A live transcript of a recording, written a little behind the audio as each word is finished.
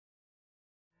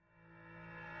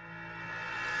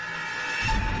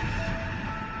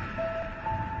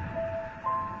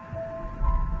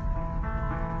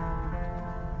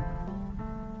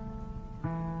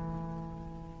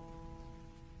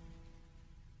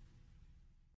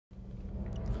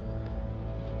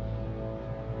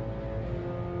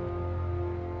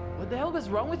the hell was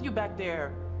wrong with you back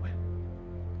there?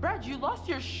 Brad, you lost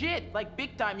your shit, like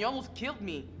big time. You almost killed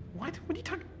me. What? What are you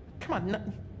talking? Come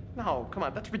on, no, come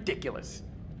on, that's ridiculous.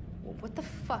 What the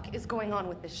fuck is going on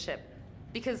with this ship?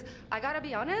 Because I gotta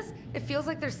be honest, it feels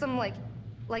like there's some like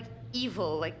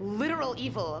evil, like literal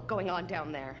evil going on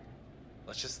down there.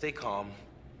 Let's just stay calm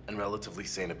and relatively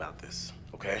sane about this,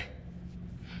 okay?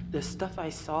 The stuff I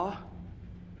saw,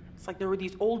 it's like there were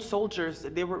these old soldiers.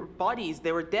 They were bodies,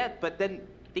 they were dead, but then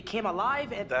they came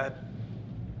alive and... That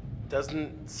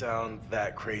doesn't sound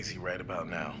that crazy right about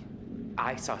now.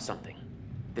 I saw something.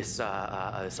 This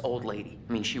old lady.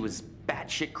 I mean, she was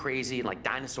batshit crazy and like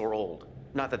dinosaur old.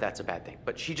 Not that that's a bad thing,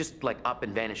 but she just like up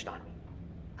and vanished on me.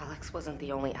 Alex wasn't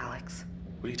the only Alex.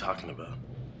 What are you talking about?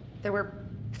 There were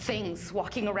things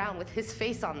walking around with his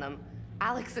face on them.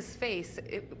 Alex's face,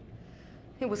 it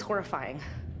was horrifying.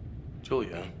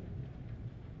 Julia,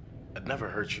 I'd never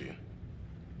hurt you.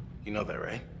 You know that,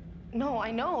 right? No,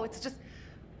 I know, it's just...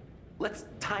 Let's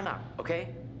time out, okay?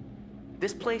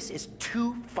 This place is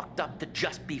too fucked up to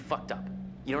just be fucked up.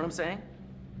 You know what I'm saying?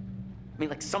 I mean,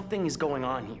 like, something is going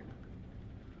on here.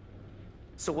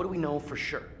 So what do we know for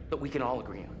sure that we can all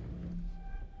agree on?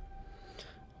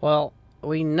 Well,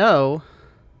 we know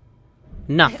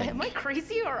nothing. Am I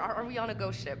crazy, or are we on a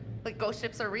ghost ship? Like, ghost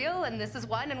ships are real, and this is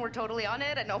one, and we're totally on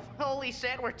it, and oh, holy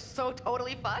shit, we're so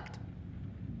totally fucked?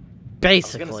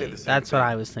 Basically, that's what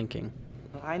I was thinking.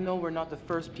 I know we're not the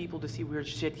first people to see weird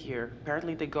shit here.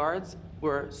 Apparently the guards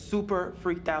were super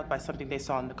freaked out by something they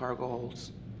saw in the cargo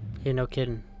holds. Yeah, no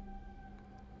kidding.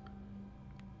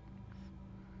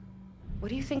 What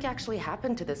do you think actually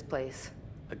happened to this place?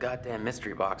 The goddamn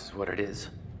mystery box is what it is.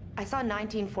 I saw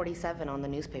 1947 on the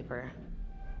newspaper.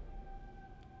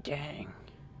 Dang.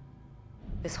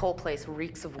 This whole place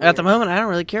reeks of weird. At the moment, I don't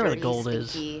really care where the Dirty, gold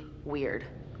stinky, is. Weird.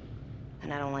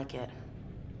 And I don't like it.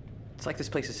 It's like this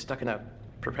place is stuck in a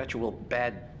perpetual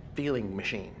bad feeling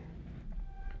machine.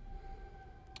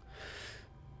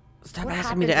 Stop What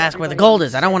asking me to happened to ask where the everybody gold on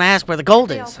is. the I don't ship? want to ask where the gold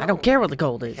Where'd they is. all I don't go? care where the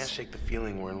gold Can't is. shake the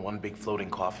feeling we're in one big floating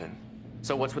coffin.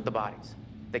 So what's with the bodies?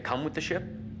 They come with the ship?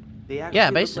 They actually Yeah,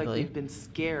 look basically. like they've been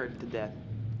scared to death.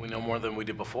 We know more than we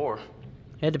did before.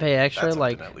 You had to pay extra, That's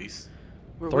like something, at least.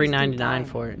 We're wasting $3.99 time.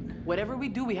 for it. Whatever we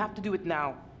do, we have to do it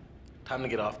now. Time to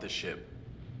get off this ship.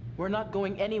 We're not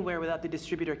going anywhere without the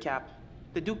distributor cap.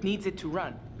 The Duke needs it to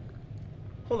run.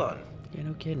 Hold on. Yeah,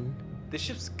 no kidding. This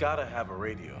ship's gotta have a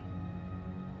radio.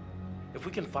 If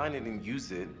we can find it and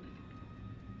use it,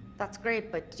 That's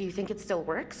great, but do you think it still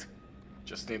works?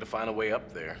 just need to find a way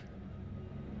up there.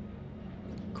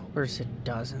 Of course it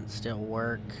doesn't still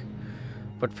work.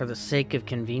 But for the sake of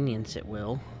convenience, it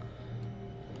will.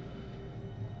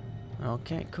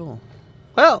 Okay, cool.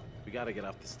 Well, We gotta get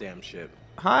off this damn ship.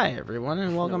 hi everyone,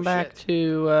 and welcome No back shit.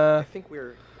 to I think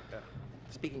we're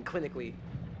speaking clinically.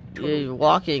 a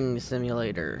walking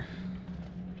simulator.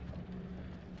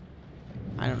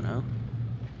 I don't know.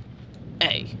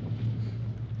 Hey.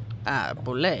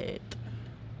 Bullet.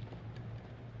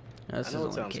 No, this I is know it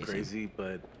only sounds casing. crazy,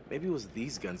 but maybe it was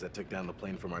these guns that took down the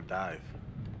plane from our dive.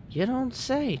 You don't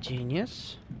say,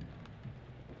 genius.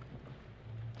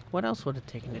 What else would have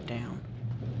taken it down?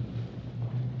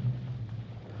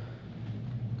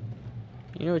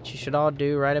 You know what you should all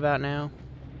do right about now?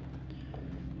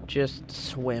 Just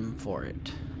swim for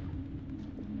it.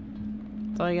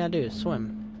 That's all you gotta do is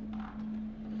swim.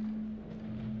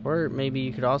 Or maybe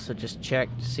you could also just check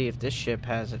to see if this ship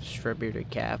has a distributor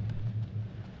cap.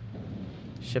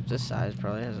 A ship this size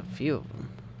probably has a few of them.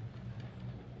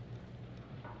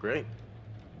 Great.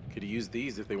 Could have used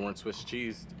these if they weren't Swiss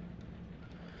cheesed.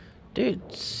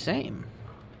 Dude, same.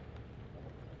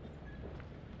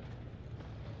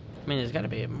 I mean, there's got to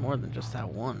be more than just that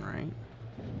one, right?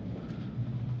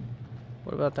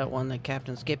 What about that one that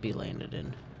Captain Skippy landed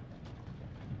in?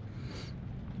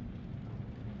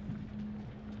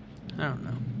 I don't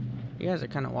know. You guys are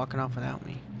kind of walking off without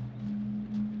me.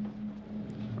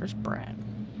 Where's Brad?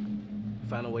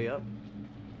 Find a way up?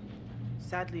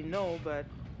 Sadly, no, but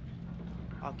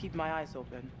I'll keep my eyes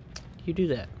open. You do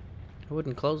that. I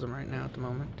wouldn't close them right now at the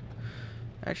moment.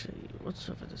 Actually, what's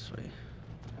over this way?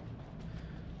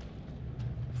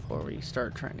 Before we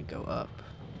start trying to go up.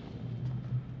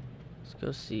 Let's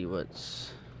go see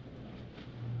what's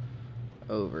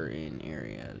over in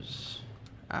areas.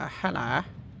 Hello.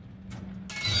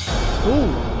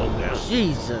 Ooh,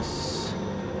 Jesus.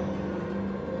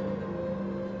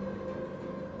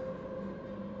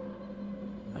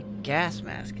 Gas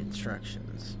mask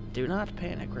instructions. Do not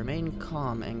panic. Remain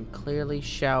calm and clearly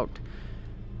shout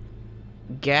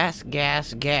gas,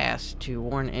 gas, gas to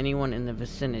warn anyone in the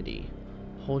vicinity.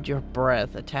 Hold your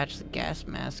breath. Attach the gas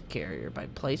mask carrier by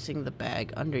placing the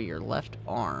bag under your left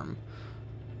arm.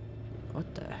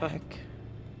 What the heck?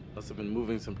 Must have been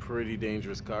moving some pretty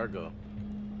dangerous cargo.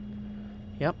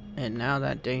 Yep, and now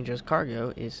that dangerous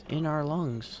cargo is in our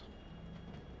lungs.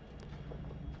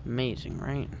 Amazing,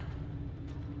 right?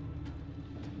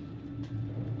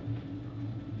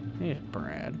 Here's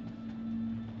Brad.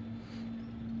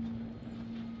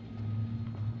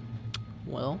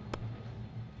 Well,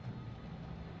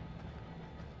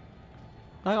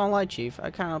 not gonna lie, Chief. I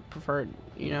kind of prefer it,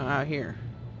 you know, out here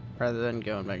rather than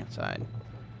going back inside.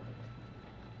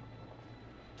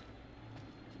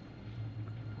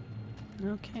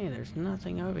 Okay, there's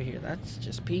nothing over here. That's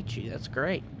just peachy. That's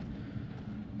great.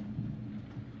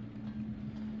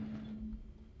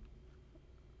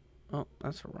 Oh,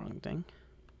 that's the wrong thing.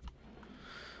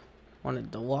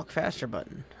 Wanted the walk faster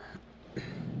button.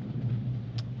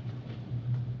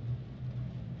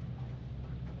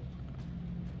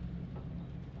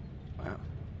 Wow,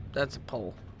 that's a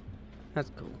pole.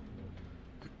 That's cool.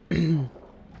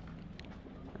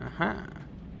 Aha.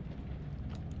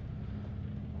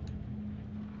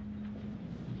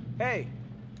 Hey,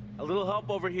 a little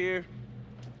help over here.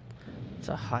 It's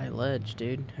a high ledge,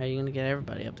 dude. How are you gonna get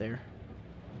everybody up there?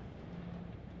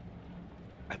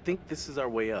 I think this is our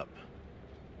way up.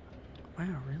 Wow,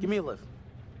 really? Give me a lift.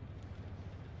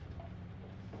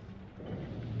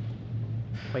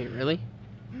 Wait, really?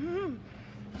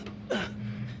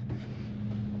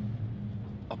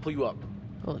 I'll pull you up.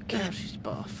 Holy cow, she's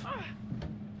buff.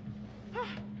 But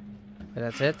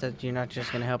that's it? That you're not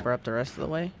just gonna help her up the rest of the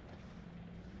way?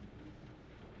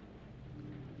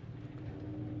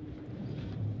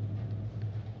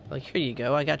 Like, here you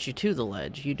go. I got you to the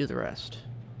ledge. You do the rest.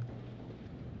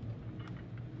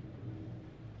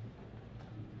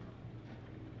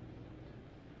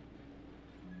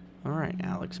 Alright,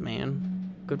 Alex,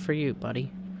 man. Good for you,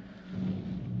 buddy.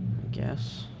 I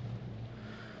guess.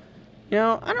 You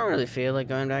know, I don't really feel like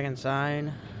going back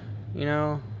inside. You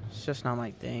know, it's just not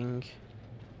my thing.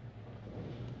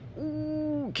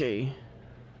 Okay.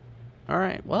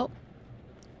 Alright, well.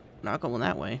 Not going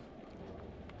that way.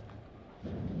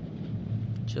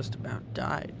 Just about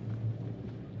died.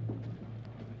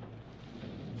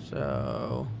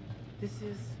 So. This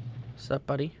is... What's up,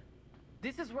 buddy?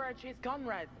 This is where I chased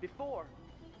Conrad before.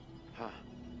 Huh.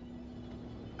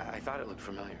 I thought it looked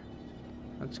familiar.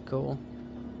 That's cool.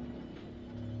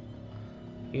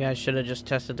 You guys should have just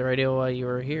tested the radio while you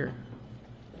were here.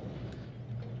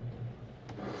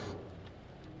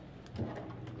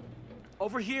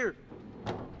 Over here.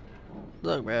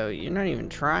 Look, bro, you're not even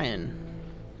trying.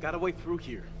 Got a way through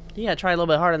here. You gotta try a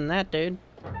little bit harder than that, dude.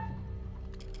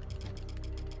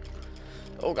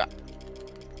 Oh, God.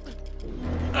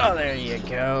 Oh, there you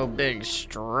go. Big,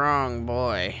 strong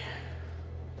boy.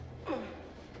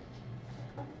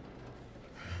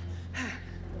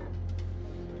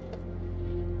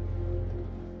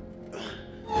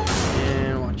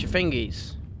 And watch your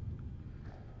fingies.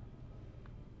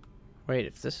 Wait,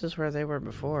 if this is where they were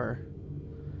before,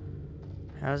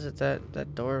 how is it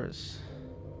that door is...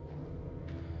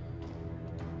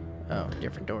 Oh,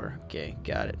 different door. Okay,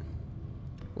 got it.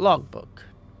 Logbook.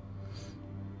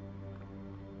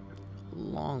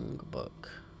 Logbook.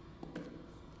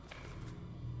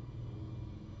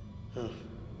 Huh.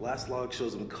 Last log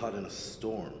shows him caught in a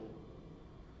storm.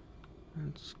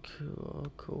 That's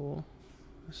cool,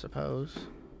 I suppose.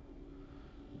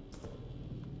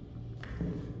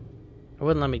 It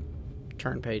wouldn't let me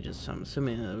turn pages, so I'm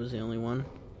assuming that was the only one.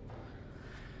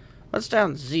 What's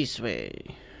down this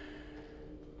way?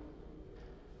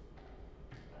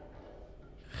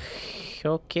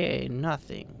 Okay,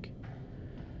 nothing.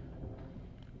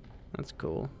 That's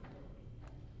cool.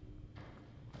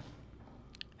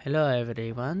 Hello,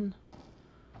 everyone.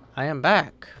 I am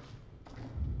back.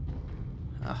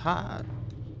 Aha,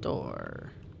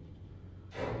 door.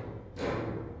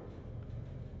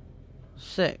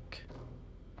 Sick.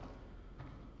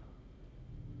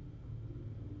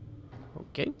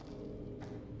 Okay.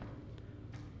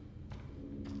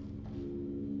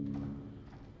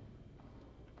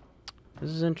 This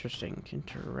is interesting.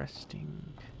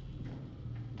 Interesting.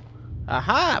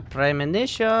 Aha!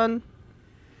 Premonition!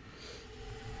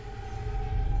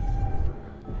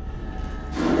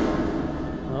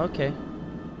 Okay.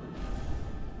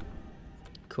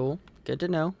 Cool. Good to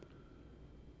know.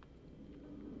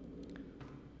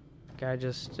 Guy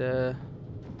just, you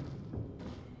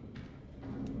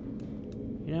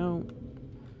know...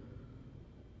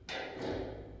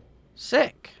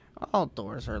 Sick! All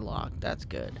doors are locked. That's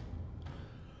good.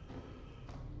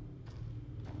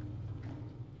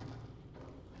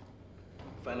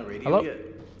 Find a radio Hello? yet?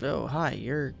 Oh, hi,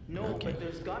 you're... No, okay. but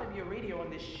there's gotta be a radio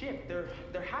on this ship. There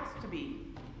has to be.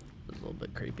 It's a little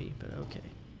bit creepy, but okay.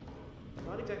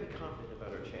 Not exactly confident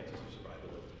about our chances of survival.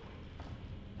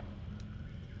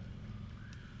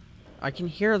 I can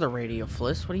hear the radio,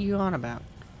 Fliss. What are you on about?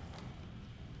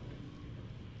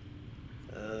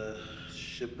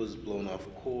 Ship was blown off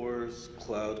course,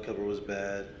 cloud cover was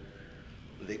bad.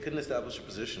 They couldn't establish a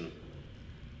position.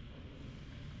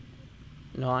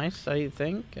 Nice, I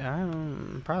think.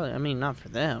 Probably, I mean, not for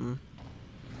them.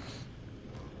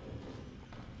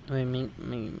 I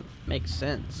mean, makes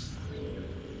sense.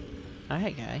 Oh,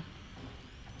 hey, guy.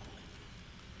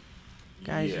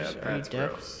 Guys, Yeah, are you that's deaf?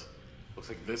 gross. Looks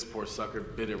like this poor sucker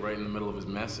bit it right in the middle of his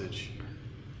message.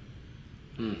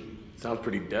 Sounds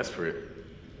pretty desperate.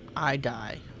 I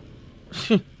die.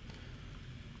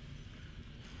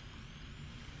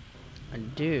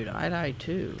 Dude, I die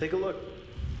too. Take a look.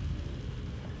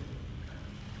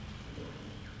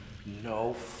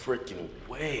 No freaking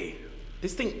way.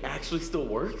 This thing actually still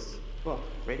works? Well,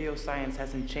 radio science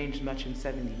hasn't changed much in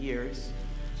 70 years,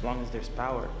 as long as there's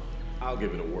power. I'll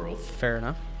give it a whirl. Fair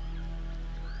enough.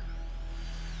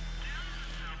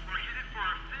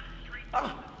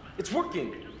 Ah, it's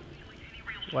working.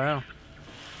 Wow.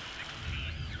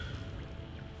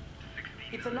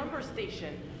 It's a number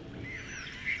station.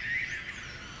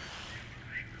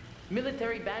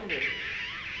 Military bandit.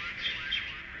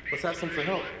 Let's have some for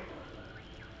help.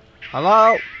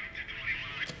 Hello?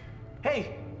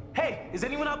 Hey, is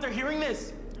anyone out there hearing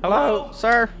this? Hello,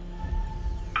 sir?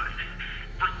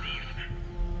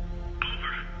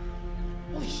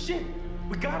 Holy shit,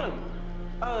 we got him.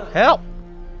 Help!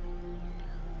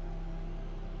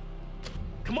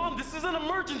 Come on, this is an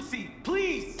emergency,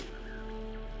 please.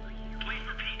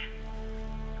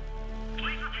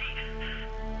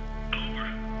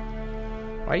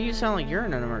 Why do you sound like you're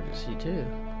in an emergency, too?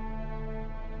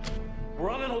 We're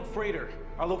on an old freighter.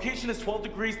 Our location is 12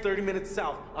 degrees, 30 minutes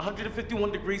south,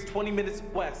 151 degrees, 20 minutes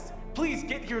west. Please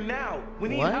get here now. We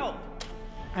need What? help.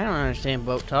 I don't understand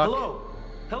boat talk.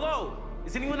 Hello?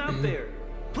 Is anyone out there?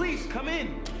 Please come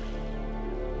in.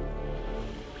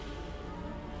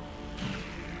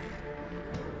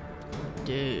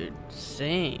 Dude,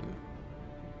 same.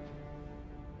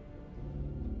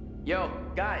 Yo,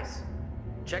 guys,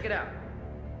 check it out.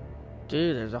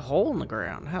 Dude, there's a hole in the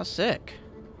ground. How sick.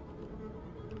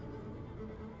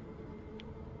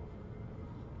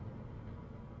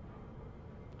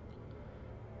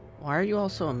 Why are you all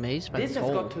so amazed by This this has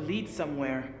hole? got to lead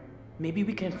somewhere. Maybe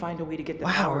we can find a way to get the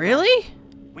Wow, power back. really?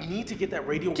 We need to get that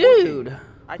radio Dude, working.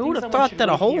 I who think would have someone thought should that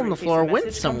a wait hole here in the case a floor went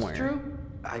message comes somewhere? through.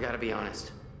 I gotta be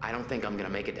honest. I don't think I'm gonna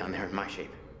make it down there in my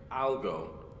shape. I'll go,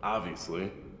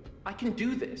 obviously. I can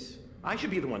do this. I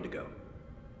should be the one to go.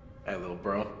 Hey, little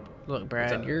bro. Look,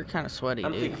 Brad, up? you're kind of sweaty,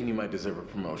 I'm dude. thinking you might deserve a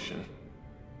promotion.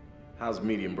 How's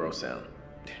medium bro sound?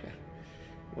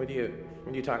 What are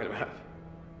you talking about?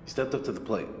 You stepped up to the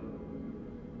plate.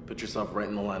 Put yourself right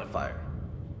in the line of fire.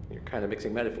 You're kind of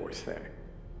mixing metaphors there.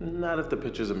 Not if the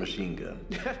picture's a machine gun.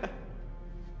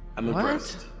 I'm What?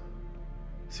 impressed.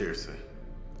 Seriously.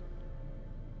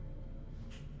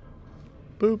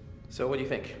 Boop. So what do you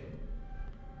think?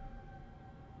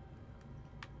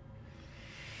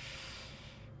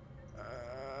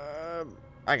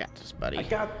 I got this, buddy.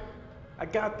 I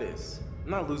got this.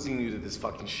 I'm not losing you to this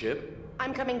fucking ship.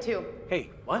 I'm coming too. Hey,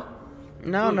 what?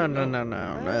 No, no, Wait, no, no.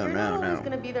 no, no, You're no, not no, always no.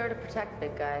 gonna be there to protect,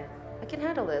 big guy. I can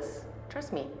handle this.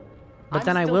 Trust me. But I'm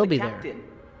then I still will the be there. captain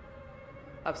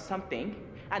of something,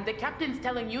 and the captain's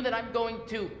telling you that I'm going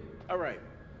to. All right.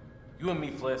 You and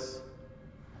me, Fliss.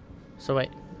 So wait.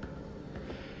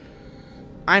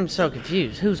 I'm so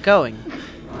confused. Who's going?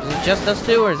 Is it just us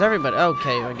two, or is everybody?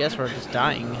 Okay, I guess we're just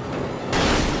dying.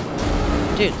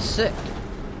 Dude, sick.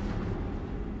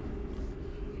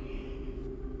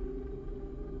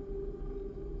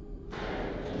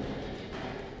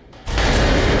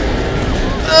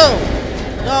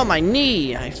 Oh! Oh, my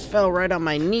knee! I fell right on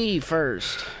my knee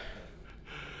first.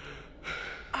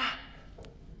 Are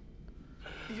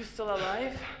you still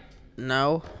alive?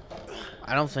 No,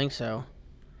 I don't think so.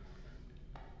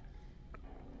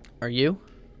 Are you?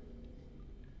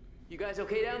 You guys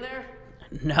okay down there?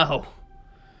 No.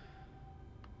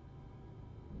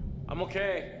 I'm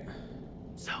okay.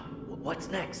 So, what's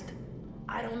next?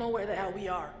 I don't know where the hell we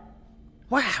are.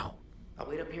 Wow. I'll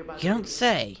wait up here by You don't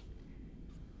say.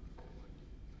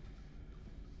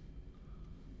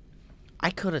 I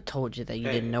could have told you that you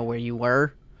didn't know where you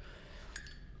were.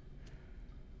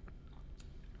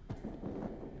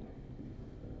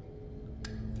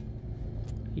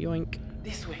 Yoink.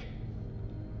 This way.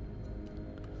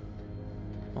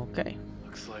 Okay.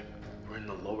 Looks like We're in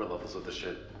the lower levels of the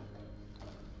ship.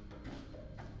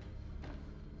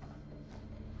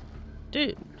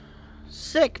 Dude,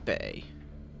 sick bay.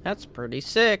 That's pretty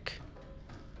sick.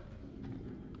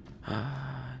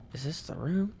 Is this the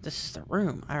room? This is the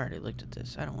room. I already looked at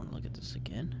this. I don't want to look at this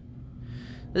again.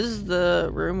 This is the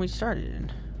room we started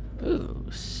in. Ooh,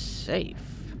 safe.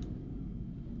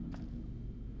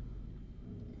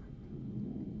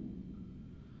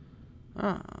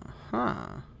 Uh-huh.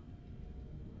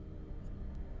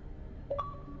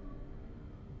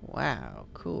 Wow,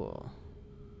 cool.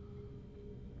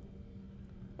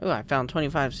 Oh, I found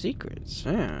 25 secrets.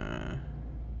 Yeah.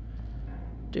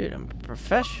 Dude, I'm a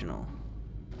professional.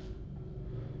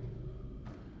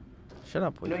 Shut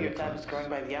up with You know your your time is growing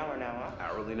by the hour now, huh?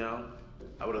 Hourly now?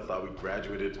 I would have thought we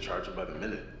graduated to charging by the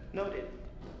minute. Noted.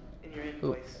 In your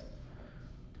invoice.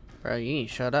 Bro, you need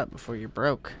to shut up before you're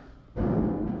broke.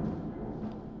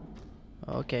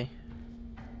 Okay.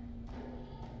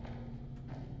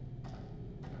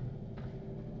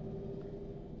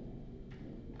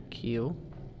 Q.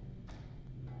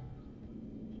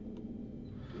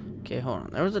 Okay, hold on.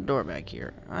 There was a door back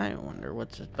here. I wonder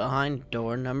what's behind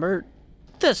door number...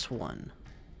 this one.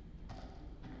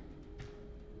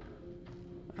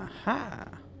 Aha.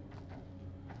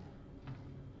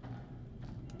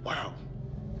 Wow.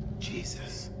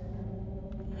 Jesus.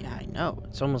 Yeah, I know.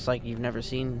 It's almost like you've never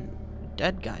seen a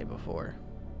dead guy before.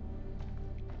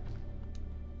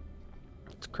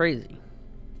 It's crazy.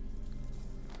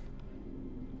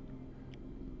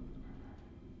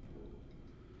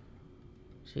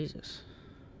 Jesus.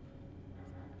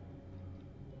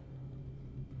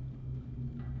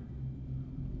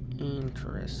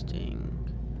 Interesting.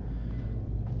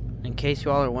 In case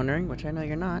you all are wondering, which I know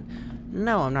you're not,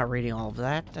 no, I'm not reading all of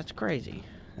that. That's crazy.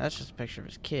 That's just a picture of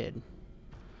his kid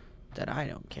that I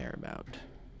don't care about.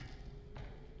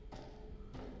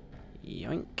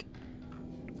 Yoink.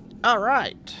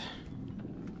 Alright.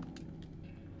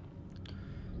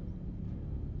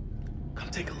 Come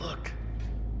take a look.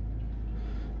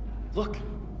 Look.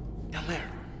 Down there.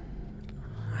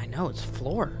 I know, it's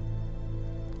floor.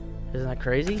 Isn't that I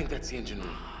crazy? think that's the engine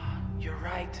room. You're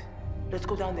right. Let's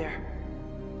go down there.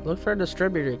 Look for a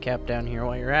distributor cap down here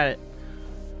while you're at it.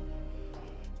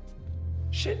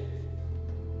 Shit.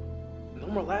 No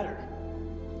more ladder.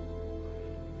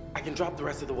 I can drop the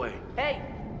rest of the way. Hey!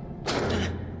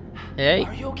 Hey?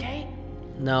 Are you okay?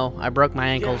 No, I broke my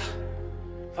ankles.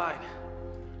 Yeah. Fine.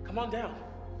 Come on down.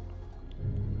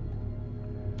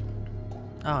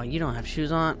 Oh, you don't have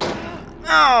shoes on?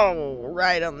 Oh,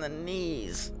 right on the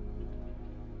knees.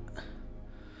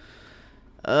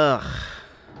 Ugh.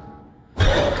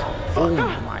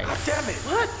 Oh my God damn it!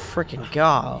 What? freaking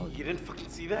god. You didn't fucking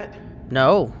see that?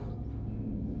 No.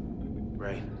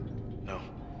 Right. No.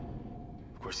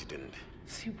 Of course you didn't.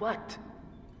 See what?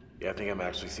 Yeah, I think I'm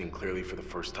actually seeing clearly for the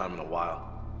first time in a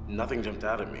while. Nothing jumped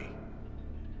out at me.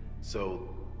 So,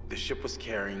 the ship was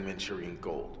carrying Manchurian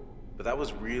gold. But that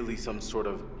was really some sort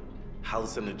of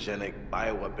hallucinogenic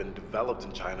bioweapon developed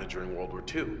in China during World War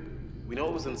II. We know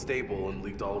it was unstable and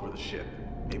leaked all over the ship.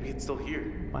 Maybe it's still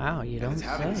here. Wow, you And don't it's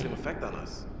having the say. same effect on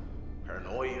us.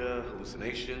 Paranoia,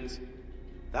 hallucinations.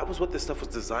 That was what this stuff was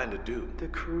designed to do. The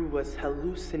crew was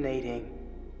hallucinating.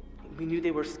 We knew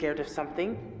they were scared of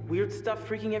something. Weird stuff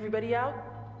freaking everybody out.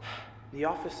 The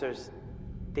officers,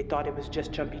 they thought it was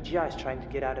just jumpy GIs trying to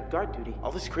get out of guard duty.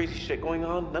 All this crazy shit going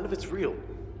on, none of it's real.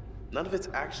 None of it's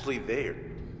actually there.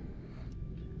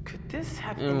 Could this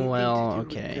have anything Well, to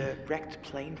do okay. with the wrecked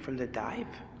plane from the dive?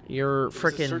 You're It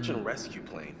was a search and freaking. rescue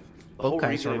plane. The Boat whole guys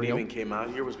reason are it real. even came out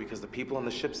here was because the people on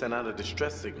the ship sent out a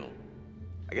distress signal.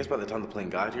 I guess by the time the plane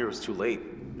got here, it was too late.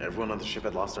 Everyone on the ship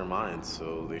had lost their minds,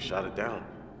 so they shot it down.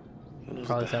 Who knows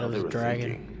Probably what the thought it hell was they a were dragon.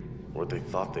 thinking, or what they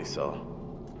thought they saw.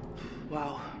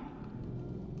 Wow.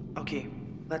 Okay,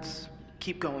 let's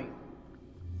keep going.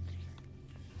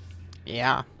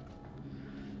 Yeah.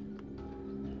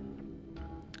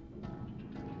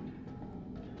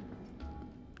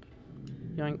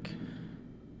 Yoink.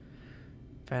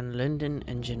 Van Linden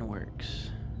Engine Works.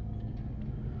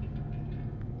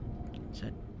 It's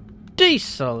a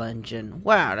diesel engine.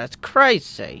 Wow, that's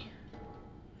crazy.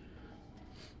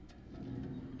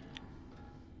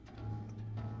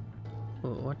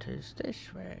 Ooh, what is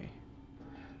this way?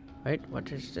 Wait,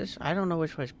 what is this? I don't know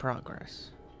which way's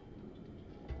progress.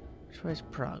 Which way's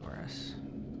progress?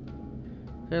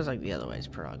 Feels like the other way's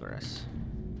progress.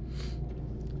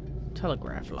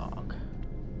 Telegraph log.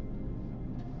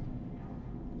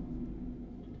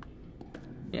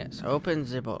 Yes, open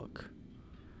the book.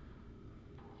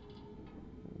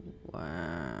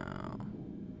 Wow.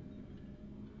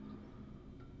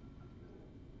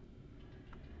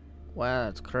 Wow,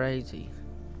 that's crazy.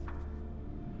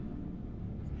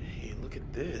 Hey, look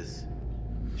at this.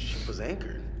 The ship was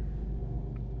anchored.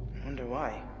 I wonder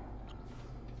why.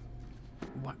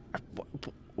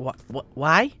 What?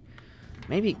 Why?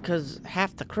 Maybe because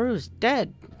half the crew's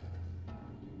dead.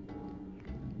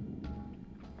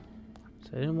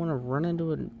 So I didn't want to run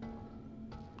into a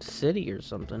city or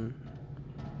something.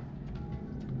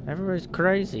 Everybody's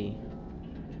crazy.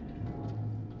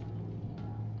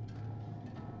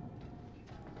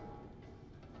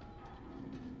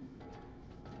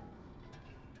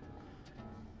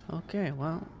 Okay,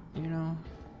 well, you know.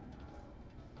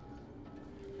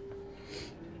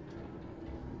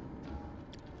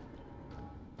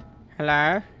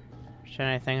 Hello? Is there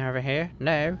anything over here?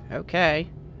 No? Okay.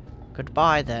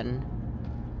 Goodbye then.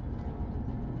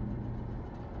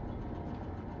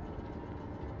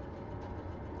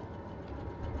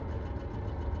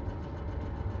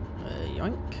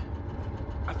 Yoink.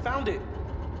 I found it.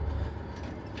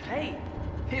 Hey,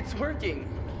 it's working.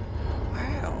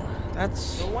 Wow,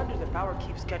 that's... No wonder the power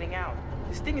keeps cutting out.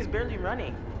 This thing is barely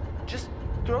running. Just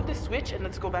throw this switch and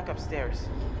let's go back upstairs.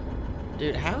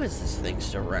 Dude, how is this thing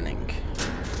still running?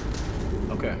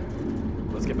 Okay,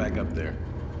 let's get back up there.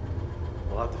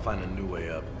 We'll have to find a new way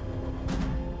up.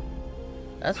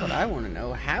 That's what I want to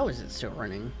know. How is it still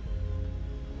running?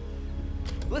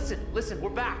 Listen, we're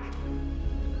back.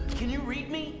 Can you read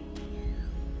me?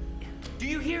 Do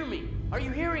you hear me? Are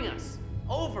you hearing us?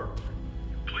 Over.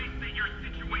 Please state your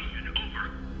situation.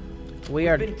 Over. We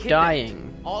are Been kidnapped,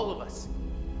 dying. all of us.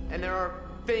 And there are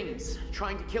things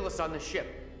trying to kill us on the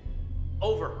ship.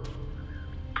 Over.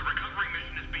 A recovery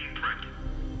mission is being prepped.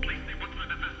 Please say what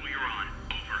side of the vessel you're on.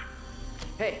 Over.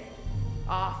 Hey.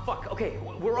 Fuck. Okay,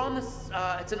 we're on this,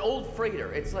 it's an old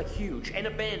freighter. It's like huge and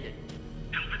abandoned.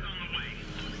 Help is on the way.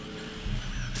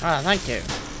 Ah, thank you.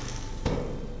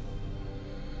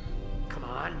 Come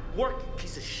on, work, you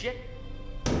piece of shit.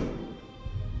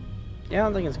 Yeah, I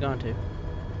don't think it's going to.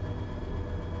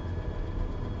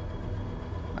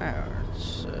 Wow,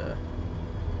 it's,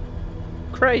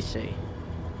 crazy.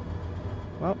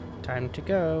 Well, time to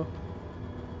go.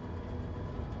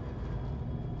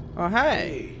 Oh, hey.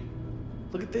 Hey,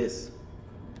 look at this.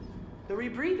 The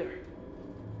rebreather.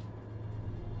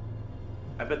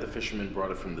 I bet the fisherman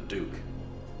brought it from the Duke.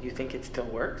 You think it still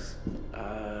works?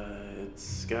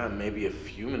 It's got maybe a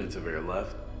few minutes of air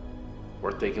left.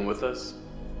 Worth taking with us?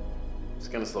 It's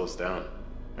gonna slow us down.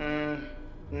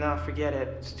 No, forget it.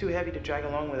 It's too heavy to drag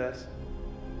along with us.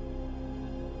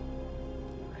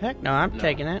 Heck no, I'm No.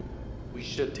 taking it. We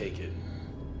should take it.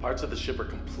 Parts of the ship are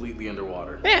completely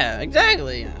underwater. Yeah,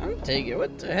 exactly. I'm taking it.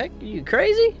 What the heck? Are you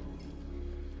crazy?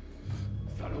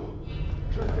 Salaud!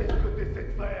 Je sais ce que t'essaies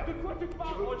de faire! De quoi tu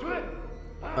parles? Tu veux me tuer?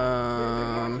 Hein?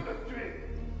 C'est moi qui veux te tuer!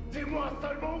 Dis-moi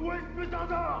seulement où est ce putain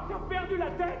d'or! T'as perdu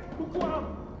la tête ou quoi?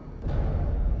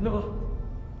 Non!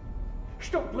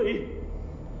 Je t'en prie!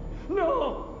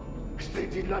 Non! Je t'ai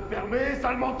dit de la fermer,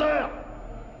 sale menteur!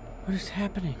 What is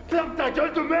happening? Ferme ta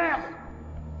gueule de merde!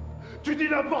 Tu dis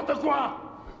n'importe quoi!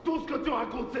 Tout ce que tu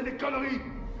racontes, c'est des conneries!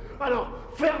 Alors,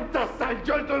 ferme ta sale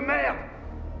gueule de merde!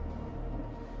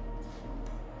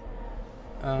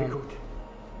 Écoute.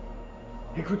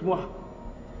 Écoute-moi.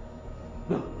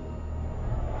 Non.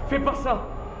 Fais pas ça!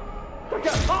 Ta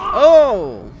gueule! Ah!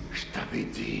 Oh! Je t'avais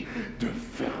dit de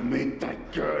fermer ta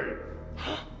gueule!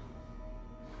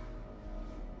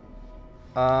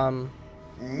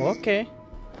 Okay.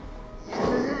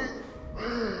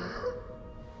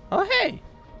 Oh, hey.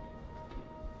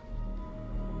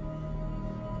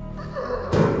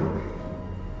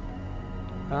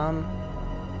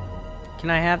 Can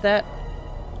I have that?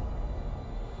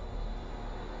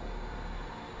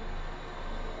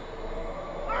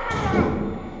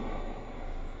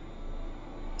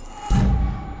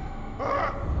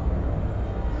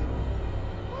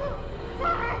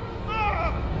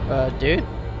 Dude?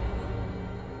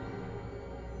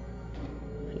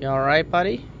 You alright,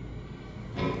 buddy?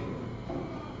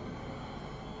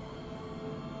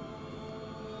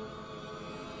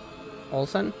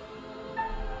 Olsen?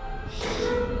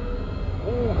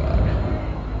 Oh, God.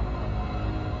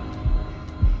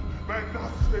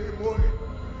 Maintenant, c'est moi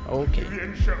Okay. qui viens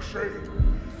me chercher.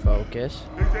 Focus.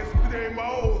 Les esprits des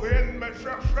morts viennent me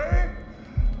chercher.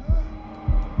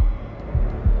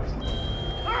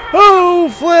 Oh,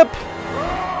 flip!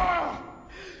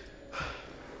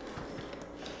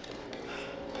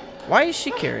 Why is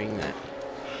she carrying that?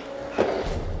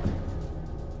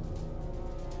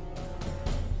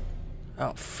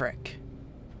 Oh, frick.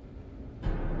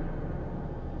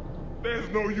 There's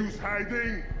no use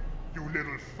hiding, you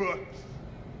little foot.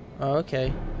 Oh,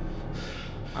 okay.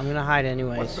 I'm gonna hide What's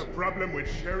anyways. the problem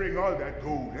with sharing all that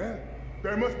gold, eh?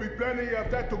 There must be plenty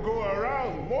of that to go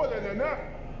around, more than enough.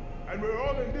 And we're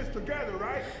all in this together,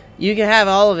 right? You can have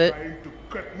all of it. Trying to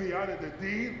cut me out of the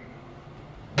deal?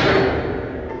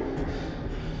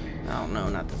 Oh no,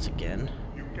 not this again.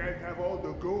 You can't have all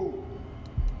the gold.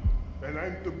 And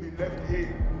I'm to be left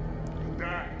here to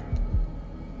die.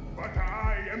 But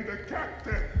I am the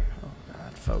captain.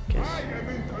 God, focus. I am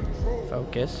in control.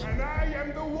 Focus. And I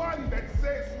am the one that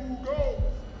says who goes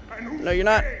and who No, you're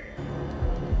not. stays.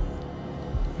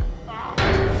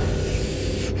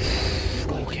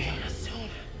 Okay.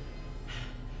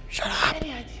 Shut up.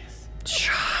 Any ideas?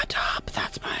 Shut up.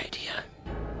 That's my idea.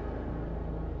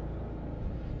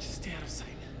 Just stay out of sight.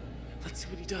 Let's see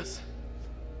what he does.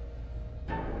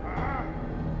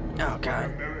 Oh God.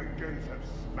 Americans have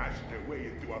smashed their way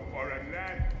into a foreign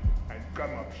land and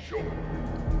come up short.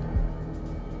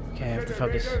 Okay, I have to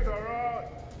focus. The invaders are on.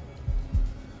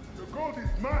 The gold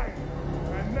is mine,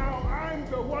 and now I'm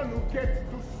the one who gets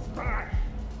to smash.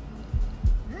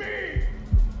 Me!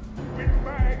 With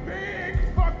my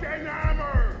big fucking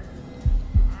hammer!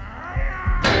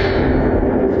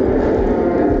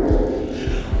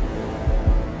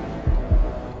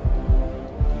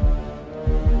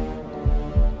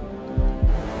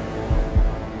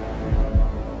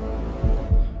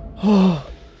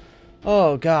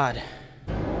 Oh God.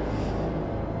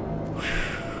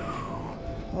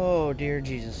 Oh dear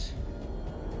Jesus.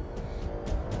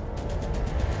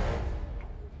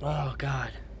 Oh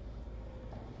God.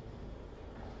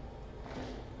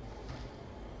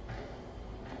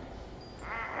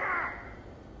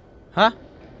 Huh?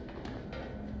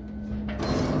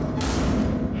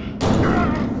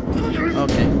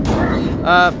 Okay.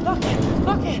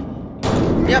 Lock it!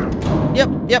 Yep.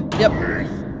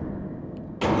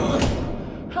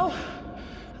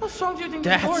 How strong do you think the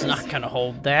That's cord is? not gonna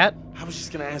hold that. I was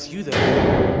just gonna ask you that.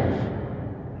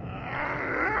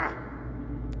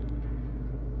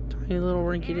 Tiny little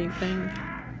rinky-dink thing.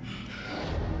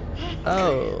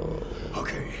 Oh.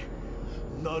 Okay,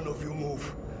 none of you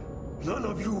move. None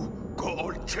of you go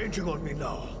all changing on me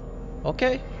now.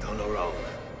 Okay. Turn around.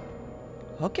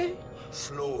 Okay.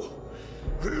 Slow.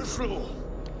 Real slow.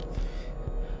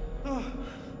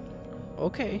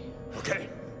 Okay. Okay.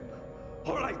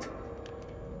 All right.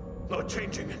 No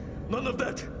changing. None of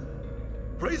that.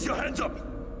 Raise your hands up.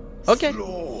 Okay.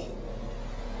 Slow.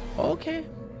 Okay.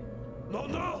 No.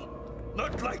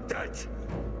 Not like that.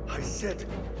 I said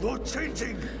no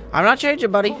changing. I'm not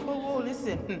changing, buddy. Whoa,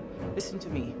 listen. Listen to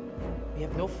me. We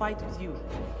have no fight with you.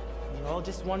 We all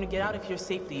just want to get out of here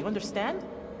safely. You understand?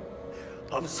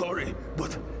 I'm sorry,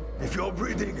 but if you're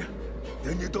breathing,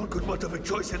 then you don't got much of a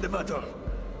choice in the matter.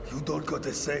 You don't got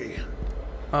a say.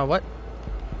 What?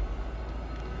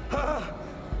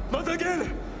 Not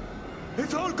again!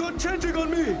 It's all gone changing on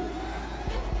me!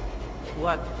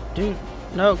 What? Dude,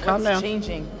 no, calm What's down.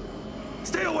 changing?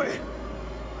 Stay away!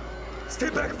 Stay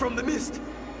back from the mist!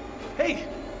 Hey,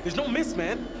 there's no mist,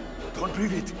 man. Don't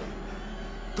breathe it!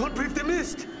 Don't breathe the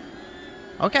mist!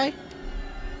 Okay.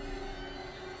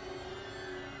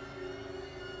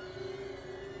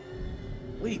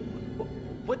 Wait,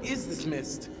 what is this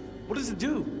mist? What does it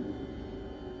do?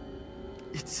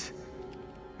 It's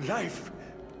life.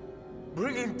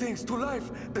 Bringing things to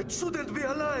life that shouldn't be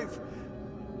alive.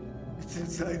 It's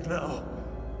inside now.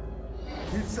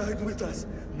 Inside with us,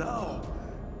 now.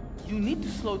 You need to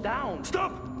slow down.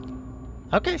 Stop!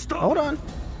 Okay, Stop. hold on.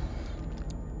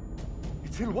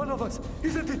 It's in one of us,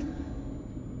 isn't it?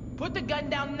 Put the gun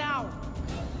down now.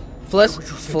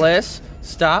 Fliss,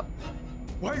 stop.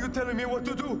 Why are you telling me what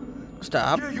to do?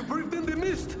 Stop. Yeah, you breathed in the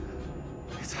mist.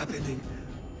 It's happening.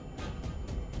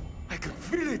 I can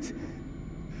feel it.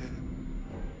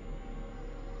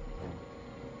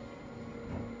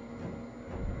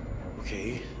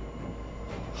 Okay.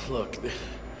 Look, there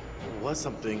was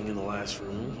something in the last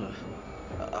room.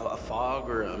 A fog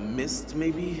or a mist,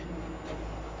 maybe?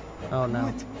 Oh no.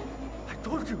 Wait, I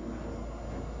told you.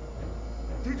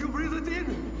 Did you breathe it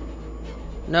in?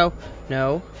 No.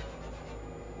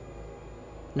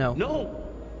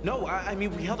 No, I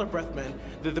mean, we held our breath, man.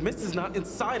 The mist is not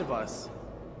inside of us.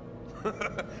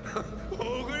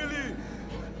 Oh, really?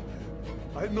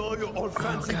 I know you're all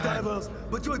fancy God. divers,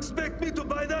 but you expect me to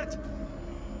buy that?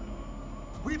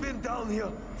 We've been down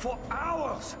here for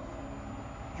hours.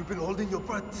 You've been holding your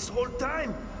breath this whole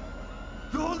time.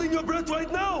 You're holding your breath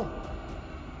right now.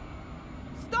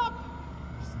 Stop!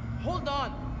 Just hold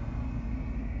on.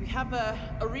 We have a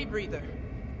rebreather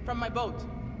from my boat.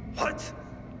 What?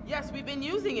 Yes, we've been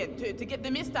using it to get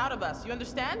the mist out of us. You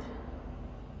understand?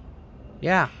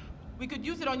 Yeah. We could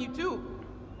use it on you too.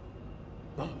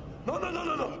 No, no, no,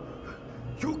 no, no!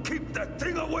 You keep that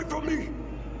thing away from me!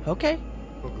 Okay.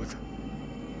 Oh, God.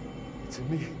 It's in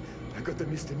me. I got the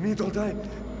mist in me, don't I?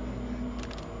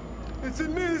 It's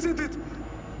in me, isn't it?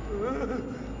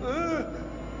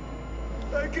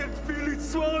 I can feel it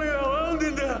swirling around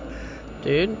in there.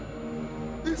 Dude.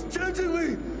 It's changing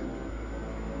me.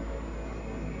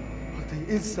 On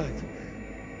the inside.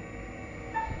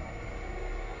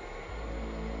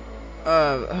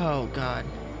 Oh, God.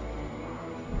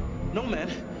 No,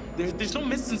 man. There's no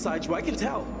mist inside you. I can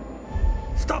tell.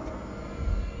 Stop!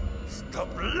 Stop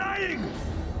lying!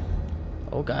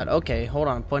 Oh, God. Okay, hold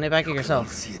on. Point it back at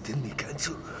yourself. See it in me, can't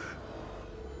you?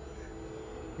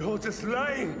 You're just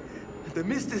lying. The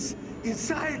mist is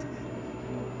inside.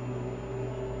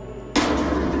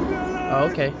 Oh,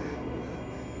 okay.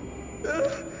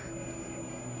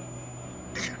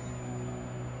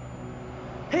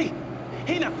 Hey!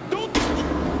 Hey, now, don't...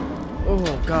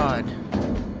 Oh, God.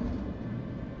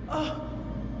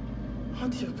 Oh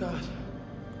dear God.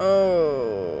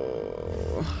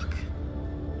 Oh. Fuck.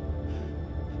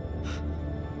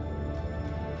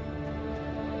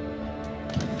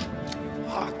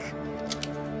 Fuck.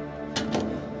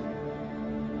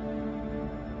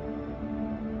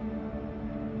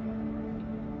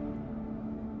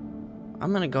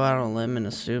 I'm gonna go out on a limb and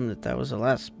assume that that was the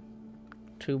last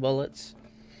 2 bullets.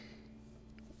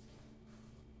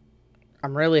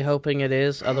 I'm really hoping it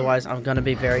is, otherwise I'm gonna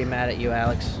be very mad at you,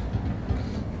 Alex.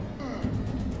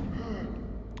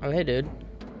 Oh, hey, dude.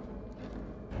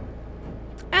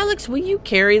 Alex, will you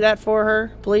carry that for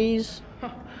her, please?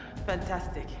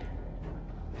 Fantastic.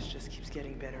 This just keeps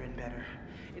getting better and better.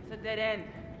 It's a dead end.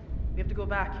 We have to go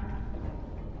back.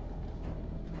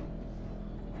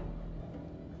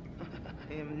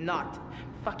 I am not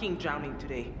fucking drowning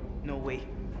today. No way.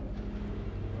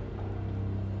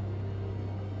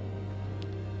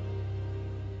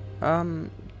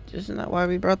 Isn't that why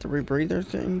we brought the rebreather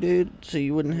thing, dude? So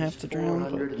you wouldn't have to drown?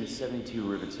 472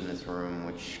 rivets in this room,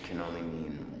 which can only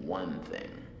mean one thing.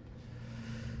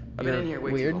 I've been in here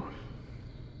way weird.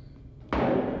 too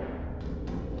long.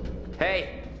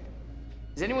 Hey!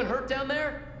 Is anyone hurt down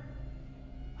there?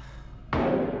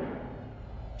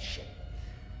 Shit.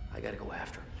 I gotta go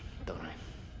after him, don't I?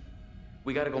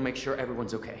 We gotta go make sure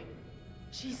everyone's okay.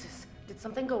 Jesus, did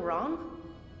something go wrong?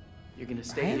 You're gonna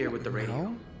stay here with the radio.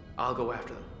 know. I'll go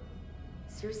after them.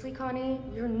 Seriously, Connie?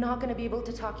 You're not gonna be able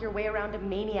to talk your way around a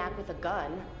maniac with a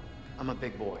gun. I'm a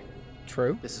big boy.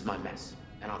 True. This is my mess,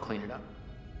 and I'll clean it up.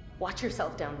 Watch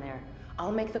yourself down there.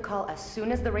 I'll make the call as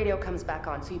soon as the radio comes back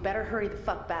on, so you better hurry the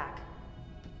fuck back.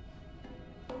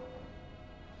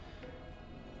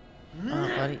 Oh,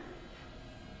 buddy.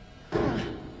 Oh,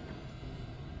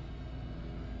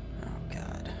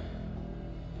 God.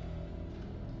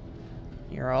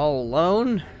 You're all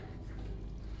alone?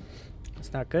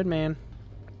 It's not good, man.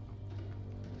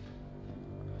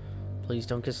 Please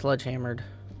don't get sledgehammered.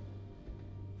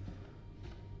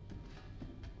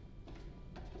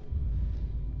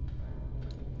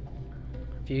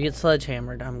 If you get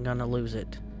sledgehammered, I'm gonna lose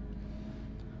it.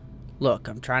 Look,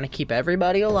 I'm trying to keep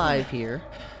everybody alive here.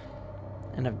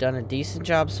 And I've done a decent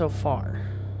job so far.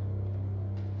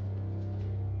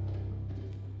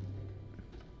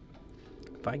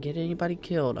 If I get anybody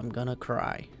killed, I'm gonna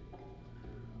cry.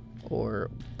 Or,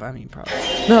 I mean, probably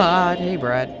not. Hey,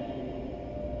 Brad.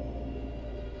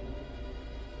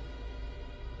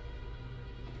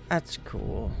 That's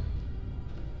cool.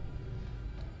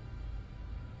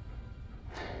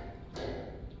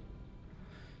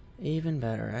 Even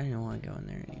better. I didn't want to go in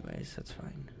there anyways. That's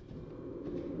fine.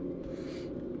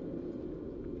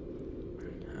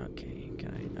 Okay,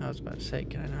 I was about to say,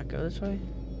 can I not go this way?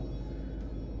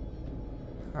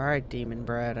 Alright, Demon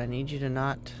Brad, I need you to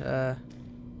not,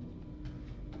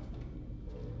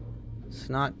 it's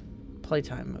not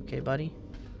playtime, okay, buddy?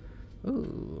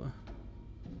 Ooh.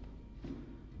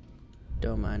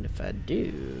 Don't mind if I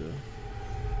do.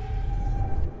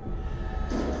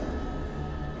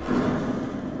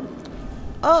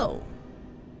 Oh!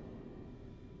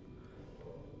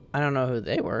 I don't know who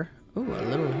they were. Ooh, a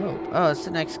little hope. Oh, it's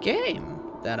the next game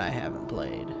that I haven't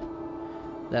played.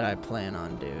 That I plan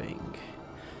on doing.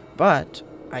 But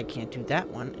I can't do that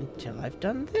one until I've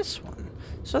done this one.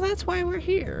 So that's why we're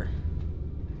here.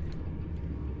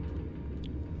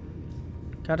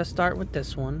 Gotta start with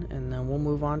this one, and then we'll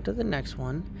move on to the next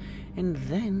one. And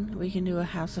then we can do a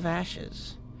House of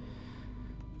Ashes.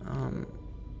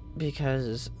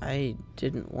 Because I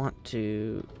didn't want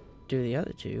to do the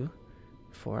other two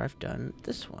before I've done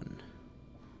this one.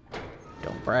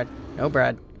 Don't, Brad. No,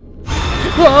 Brad.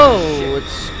 Whoa!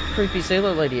 It's creepy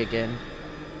sailor lady again.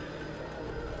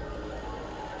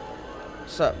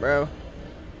 What's up, bro?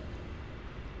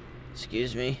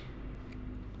 Excuse me.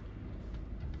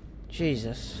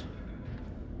 Jesus.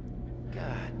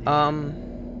 God.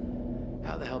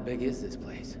 How the hell big is this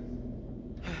place?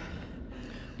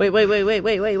 Wait, whoa.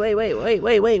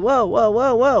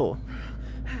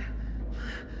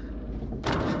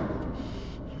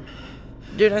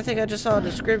 Dude, I think I just saw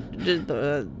the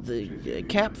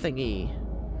cap thingy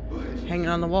hanging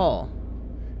on the wall.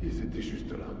 Ils étaient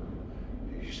juste là.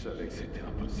 Et je savais que c'était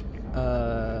impossible.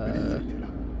 Mais ils étaient là.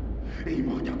 Et ils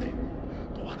me regardaient.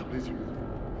 Droit dans les yeux.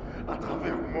 À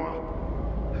travers moi.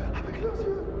 Avec leurs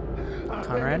yeux.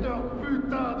 Conrad? Avec leurs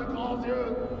putains de grands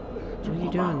yeux. Tu What are you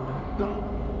crois pas? doing? Non.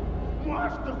 Moi,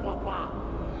 je te crois pas.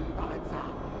 Arrête ça.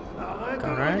 Arrête de me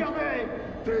Conrad? regarder.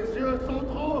 Tes yeux sont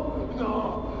trop. Non.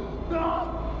 Non.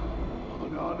 Oh,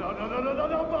 non,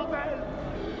 bordel.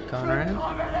 Conrad? Je vais te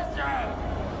crever les yeux.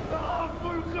 Ah,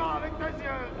 fous le camp avec tes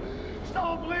yeux. Je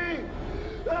t'en prie.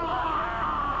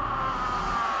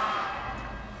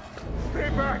 Stay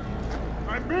back.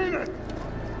 I mean it.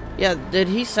 Yeah, did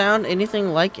he sound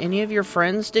anything like any of your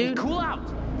friends, dude? Cool out!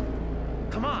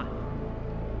 Come on.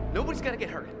 Nobody's gotta get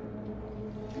hurt.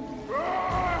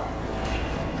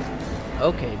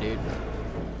 Okay, dude.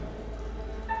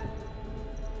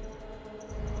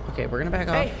 Okay, we're gonna back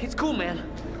off. Hey, it's cool, man.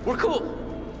 We're cool.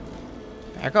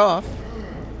 Back off.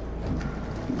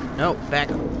 No, back.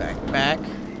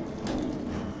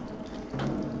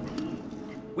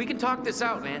 We can talk this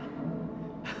out, man.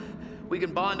 We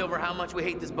can bond over how much we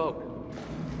hate this boat.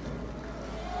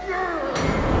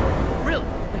 Really?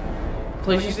 Please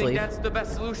Don't you just think leave. that's the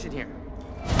best solution here?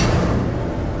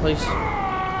 Please.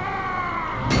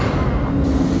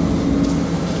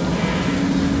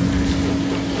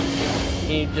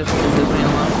 Can you just leave this man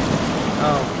alone?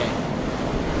 Oh, okay.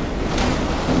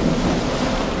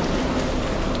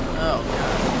 Oh,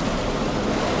 God.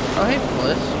 Oh, hey,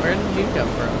 Fliss. Where did you come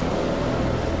from?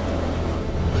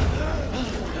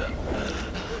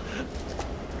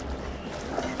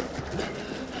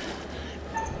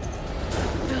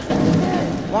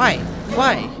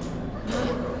 Why?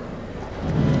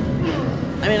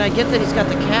 I mean, I get that he's got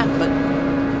the cap, but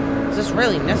is this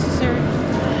really necessary?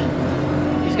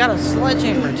 He's got a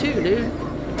sledgehammer too, dude.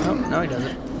 Oh, no he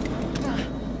doesn't.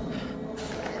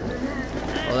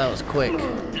 Well, that was quick. Oh,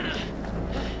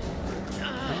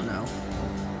 no.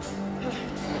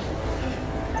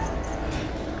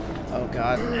 Oh,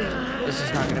 God. This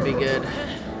is not gonna be good.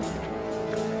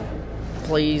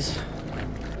 Please.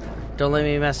 Don't let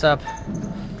me mess up.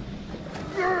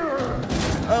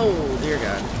 Oh, dear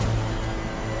God.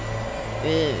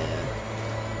 Yeah.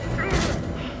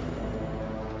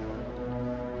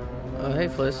 Oh, hey,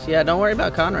 Fliss. Yeah, don't worry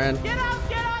about Conrad. Get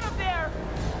out of there!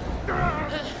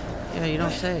 Yeah, you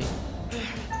don't say.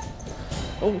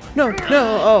 Oh, no.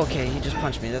 Oh, okay, he just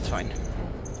punched me. That's fine.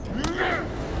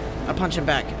 I punch him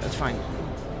back. That's fine.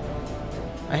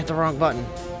 I hit the wrong button.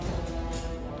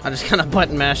 I just kind of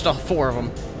button mashed all four of them.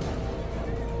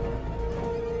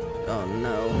 Oh,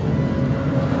 no.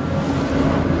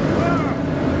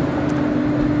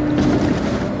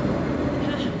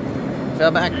 Fell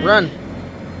back. Run.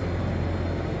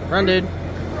 Run, dude.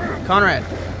 Conrad.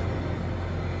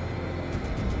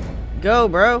 Go,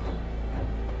 bro.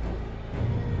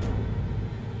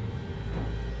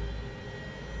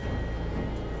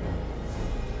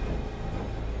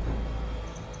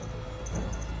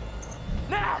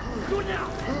 Now! Do it now!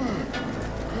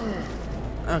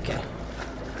 Okay.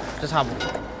 Just hobble.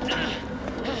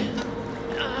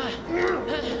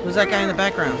 Who's that guy in the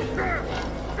background?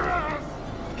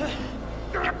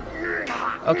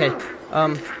 Okay.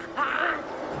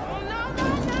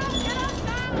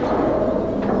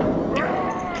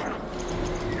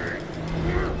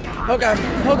 Oh God!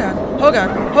 Oh God! Oh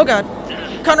God! Oh God!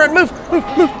 Conrad, move!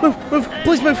 Move!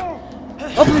 Please move!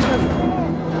 Oh, please move!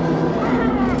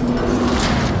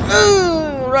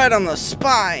 Ooh, right on the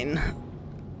spine.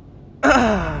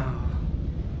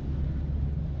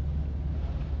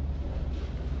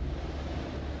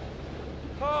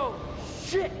 Oh,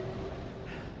 shit!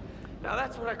 Now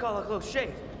that's what I call a close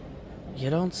shave. You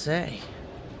don't say.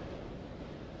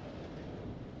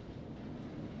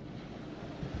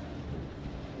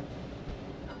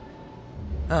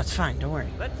 Oh, it's fine. Don't worry.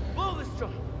 Let's blow this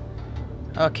joint.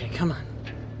 Okay, come on.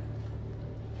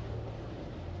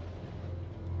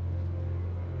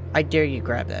 I dare you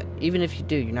grab that. Even if you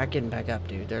do, you're not getting back up,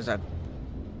 dude. There's a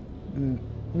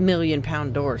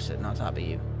million-pound door sitting on top of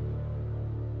you.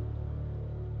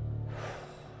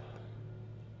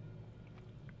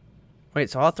 Wait,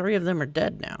 so all three of them are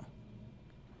dead now.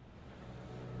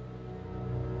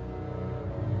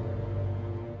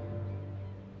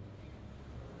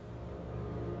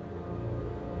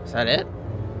 Is that it?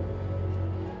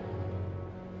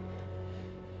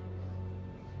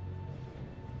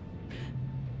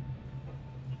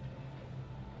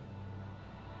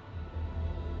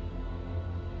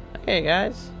 Hey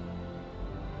guys.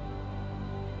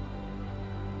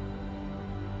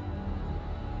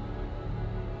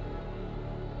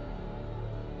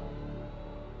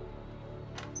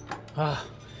 Oh,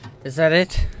 is that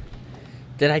it?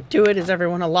 Did I do it? Is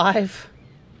everyone alive?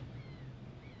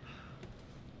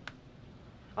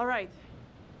 All right.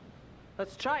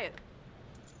 Let's try it.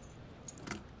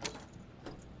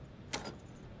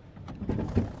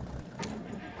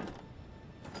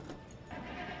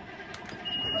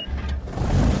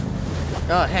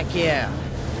 Oh, heck yeah.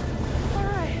 All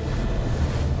right.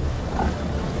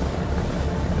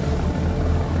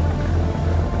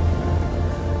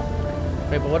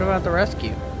 Wait, but what about the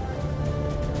rescue?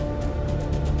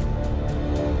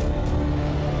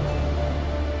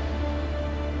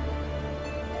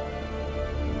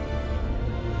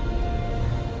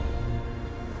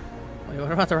 Wait,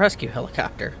 what about the rescue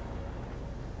helicopter?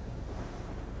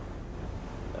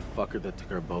 That fucker that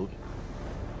took our boat, he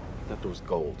thought there was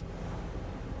gold.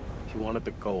 He wanted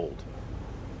the gold.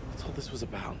 That's all this was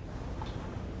about.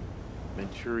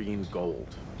 Manchurian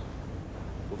gold.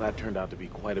 Well, that turned out to be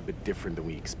quite a bit different than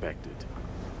we expected.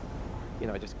 You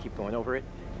know, I just keep going over it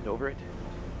and over it.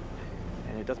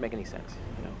 And it doesn't make any sense,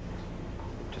 you know?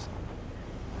 Just...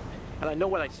 And I know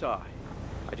what I saw.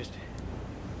 I just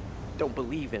don't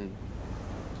believe in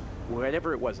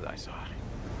whatever it was that I saw.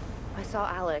 I saw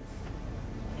Alex.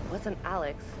 It wasn't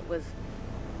Alex. It was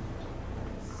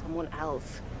someone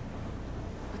else.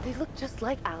 But they looked just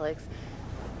like Alex.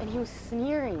 And he was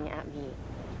sneering at me.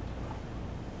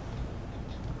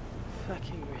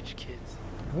 Fucking rich kids.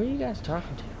 Who are you guys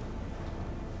talking to?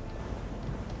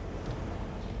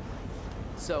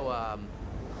 So,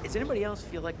 does anybody else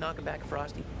feel like knocking back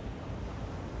Frosty?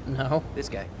 No. This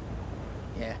guy.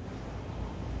 Yeah.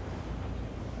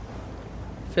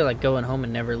 I feel like going home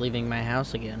and never leaving my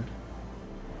house again.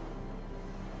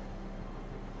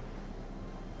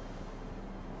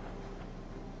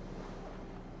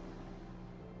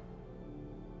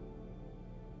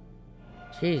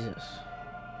 Jesus.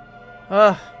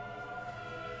 Oh,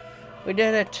 we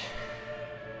did it.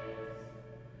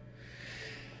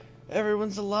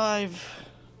 Everyone's alive.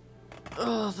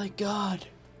 Oh, thank God.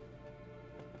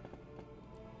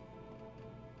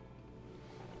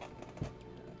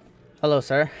 Hello,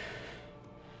 sir.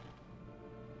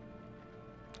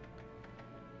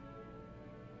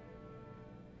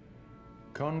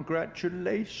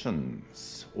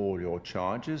 Congratulations. All your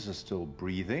charges are still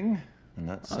breathing, and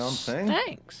that's something.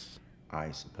 Thanks.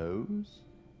 I suppose.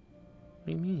 What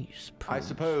do you mean, you suppose? I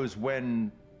suppose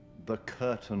when the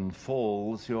curtain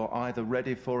falls, you're either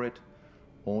ready for it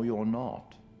or you're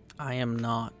not. I am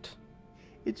not.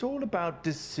 It's all about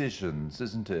decisions,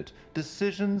 isn't it?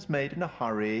 Decisions made in a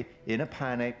hurry, in a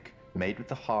panic, made with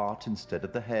the heart instead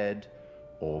of the head,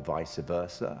 or vice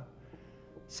versa.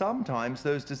 Sometimes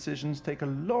those decisions take a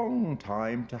long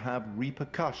time to have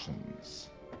repercussions.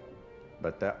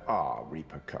 But there are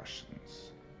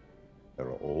repercussions. There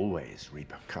are always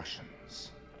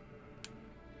repercussions.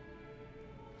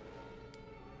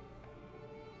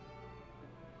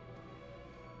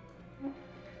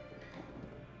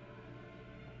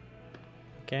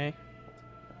 Okay.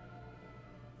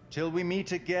 Till we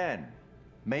meet again.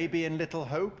 Maybe in Little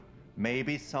Hope,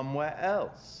 maybe somewhere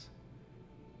else.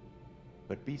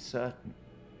 But be certain,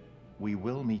 we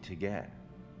will meet again.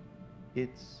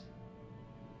 It's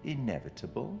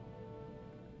inevitable.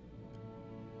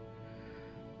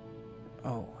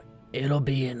 Oh, it'll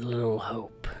be in Little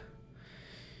Hope.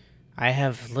 I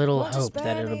have little hope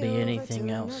that it'll be anything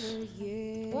else.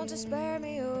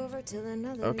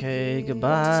 Okay,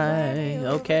 goodbye.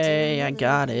 Okay, I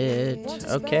got it.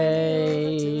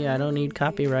 Okay, I don't need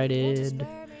copyrighted.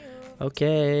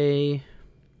 Okay.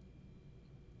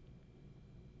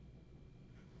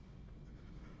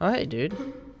 Oh, hey, dude.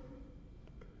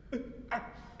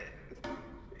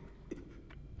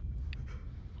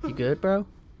 You good, bro?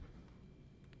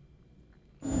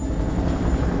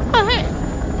 Oh, hey.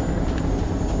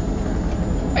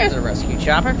 There's a rescue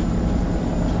chopper.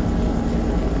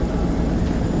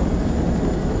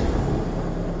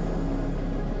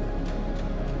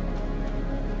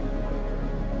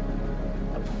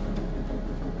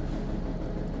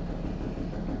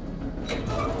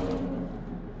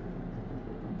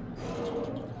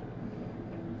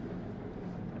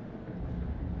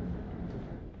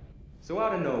 So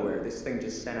out of nowhere, this thing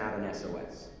just sent out an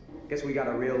SOS. Guess we got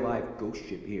a real live ghost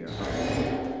ship here,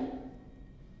 huh?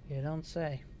 You don't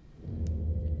say.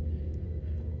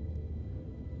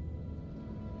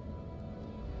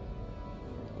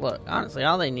 Look, honestly,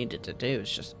 all they needed to do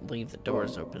is just leave the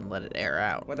doors open and let it air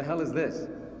out. What the hell is this?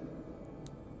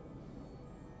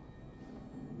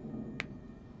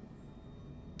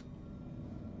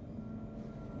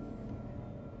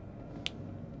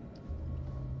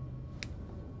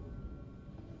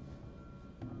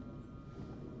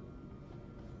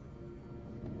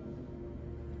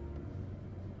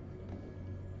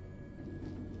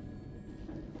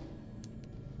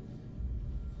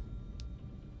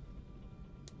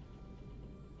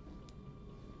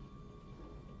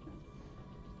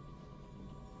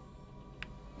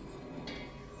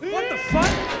 What the fuck?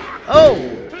 Oh,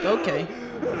 okay.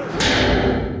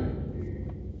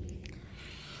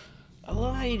 I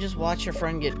love how you just watch your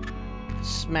friend get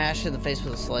smashed in the face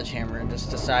with a sledgehammer and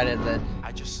just decided that,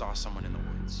 I just saw someone in the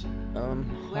woods.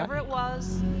 Whoever it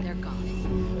was, they're gone.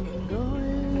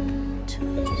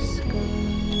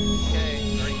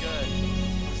 Okay, very good.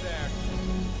 Who's there?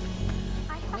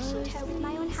 I fashioned her with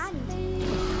my own hand.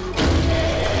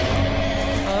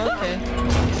 Oh, okay.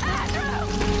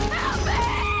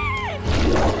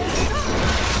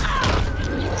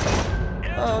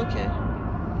 Oh, okay.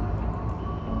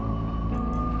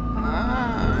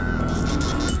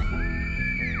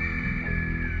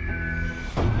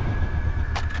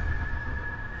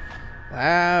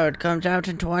 Wow, it comes out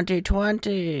in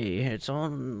 2020. It's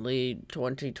only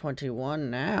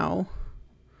 2021 now.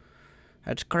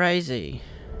 That's crazy.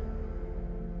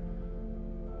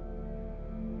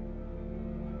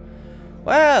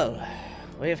 Well,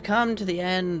 we have come to the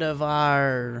end of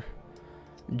our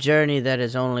journey that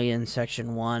is only in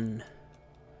section 1.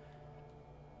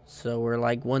 So we're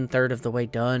like 1/3 of the way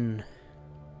done.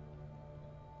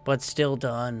 But still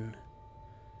done.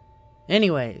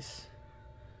 Anyways,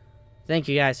 thank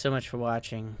you guys so much for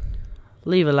watching.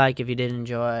 Leave a like if you did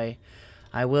enjoy.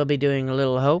 I will be doing a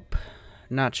little Hope.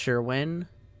 Not sure when,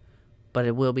 but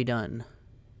it will be done.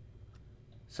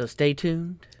 So stay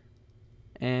tuned.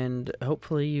 And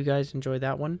hopefully you guys enjoy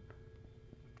that one.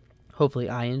 Hopefully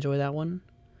I enjoy that one.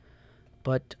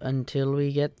 But until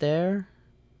we get there,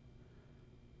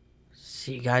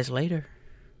 see you guys later.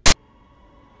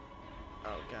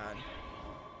 Oh, God.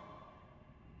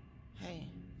 Hey.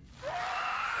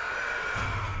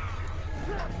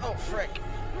 Oh, frick.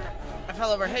 I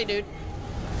fell over. Hey, dude.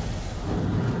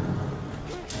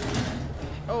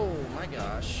 Oh, my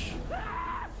gosh.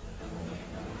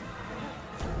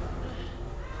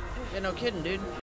 Yeah, no kidding, dude.